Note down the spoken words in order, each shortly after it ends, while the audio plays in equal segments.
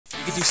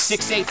could do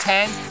 6, 8,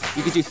 10.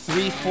 You could do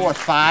 3, 4,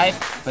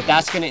 5. But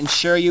that's going to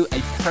ensure you a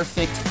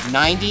perfect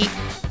 90. And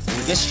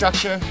with this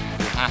structure,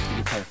 you have to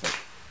be perfect.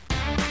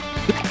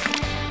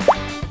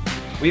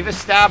 We've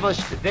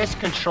established this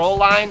control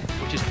line,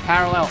 which is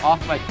parallel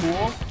off my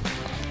pool,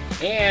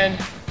 and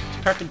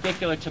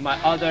perpendicular to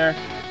my other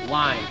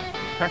line.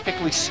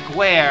 Perfectly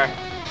square,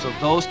 so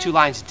those two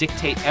lines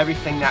dictate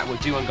everything that we're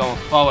doing going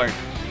forward.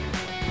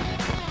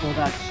 Pull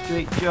that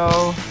straight,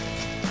 Joe.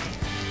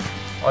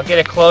 I'll get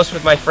it close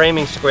with my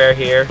framing square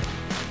here.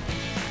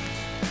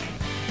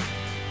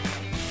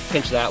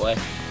 Pinch that way.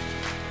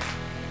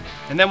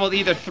 And then we'll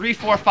either 3,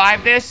 4,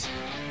 5 this,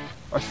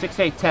 or 6,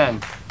 8,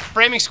 10.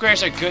 Framing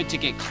squares are good to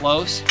get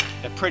close.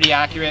 They're pretty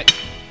accurate.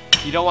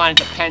 You don't want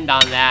to depend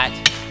on that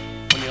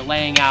when you're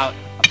laying out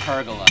a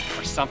pergola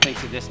or something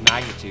to this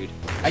magnitude.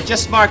 I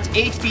just marked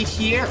 8 feet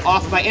here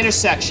off my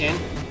intersection,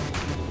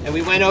 and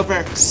we went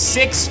over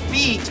 6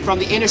 feet from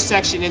the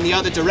intersection in the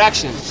other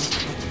direction.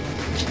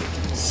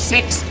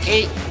 6,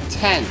 8,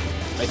 10.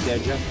 Right there,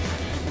 Joe.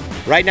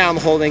 Right now I'm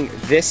holding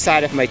this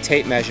side of my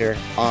tape measure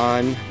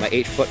on my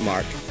 8-foot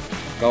mark.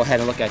 Go ahead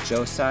and look at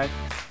Joe's side.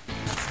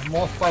 I'm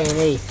off by an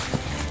 1/8.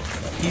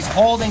 He's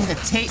holding the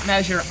tape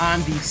measure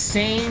on the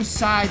same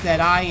side that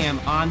I am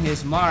on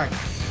his mark.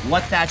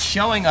 What that's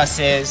showing us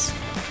is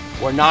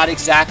we're not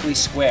exactly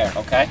square,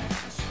 okay?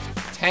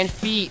 10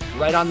 feet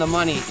right on the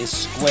money is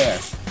square.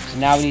 So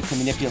now we need to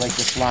manipulate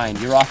this line.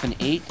 You're off an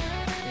 8.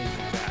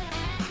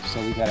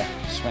 So we gotta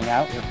swing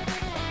out. Yep.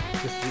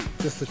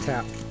 Just a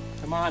tap.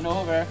 Come on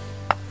over.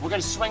 We're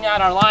gonna swing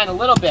out our line a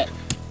little bit.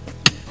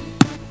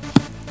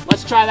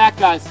 Let's try that,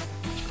 guys.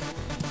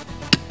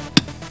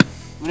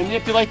 I'm gonna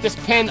manipulate this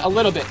pin a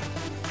little bit.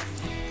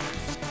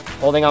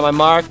 Holding on my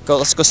mark.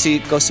 Let's go see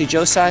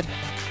Joe's side.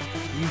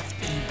 You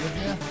good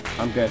there?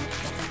 I'm good.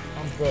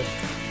 I'm good.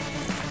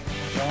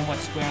 Show him what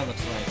square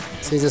looks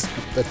like. See this,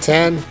 the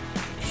 10?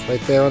 It's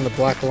right there on the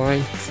black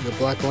line. See the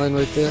black line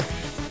right there?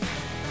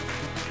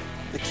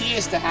 The key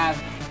is to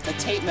have the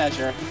tape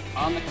measure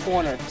on the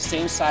corner,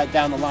 same side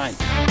down the line.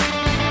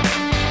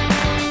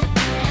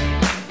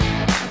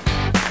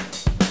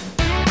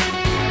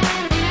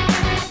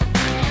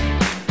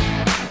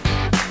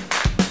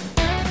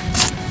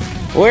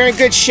 We're in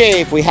good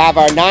shape. We have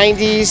our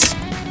 90s.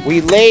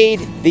 We laid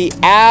the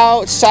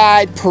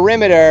outside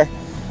perimeter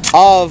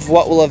of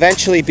what will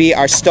eventually be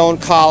our stone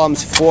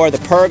columns for the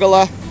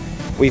pergola.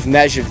 We've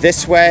measured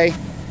this way.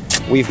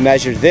 We've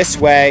measured this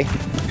way.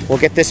 We'll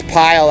get this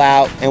pile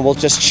out and we'll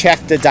just check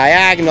the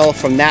diagonal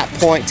from that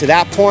point to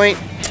that point,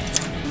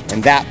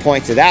 and that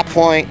point to that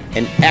point,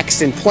 and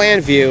X in plan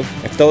view.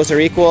 If those are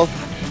equal,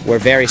 we're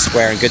very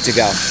square and good to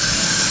go.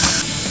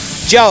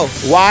 Joe,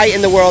 why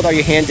in the world are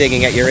you hand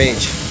digging at your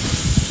age?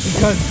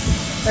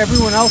 Because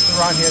everyone else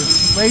around here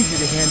is too lazy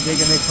to hand dig,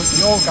 and they put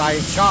the old guy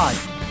in charge.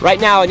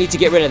 Right now I need to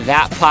get rid of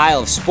that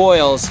pile of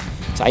spoils,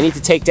 so I need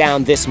to take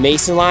down this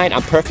mason line.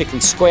 I'm perfectly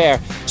square,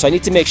 so I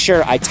need to make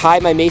sure I tie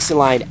my mason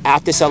line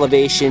at this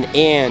elevation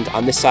and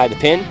on this side of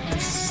the pin.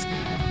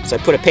 So I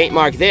put a paint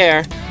mark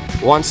there.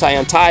 Once I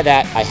untie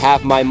that, I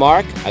have my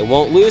mark. I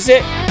won't lose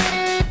it.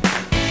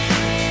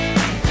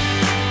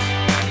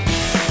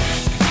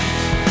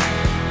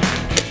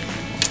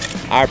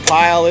 Our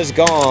pile is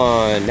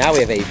gone. Now we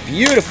have a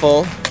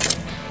beautiful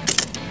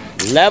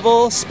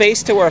level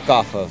space to work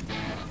off of.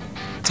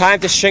 Time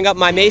to string up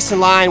my mason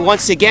line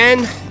once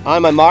again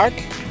on my mark.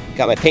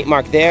 Got my paint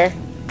mark there.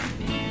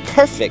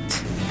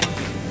 Perfect.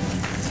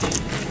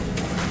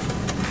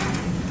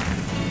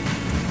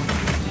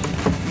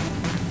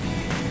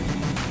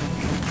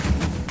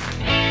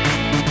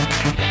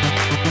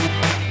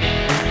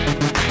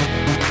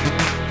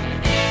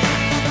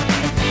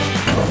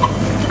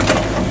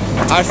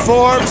 Our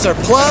forms are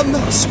plumb,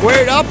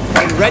 squared up,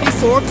 and ready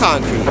for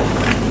concrete.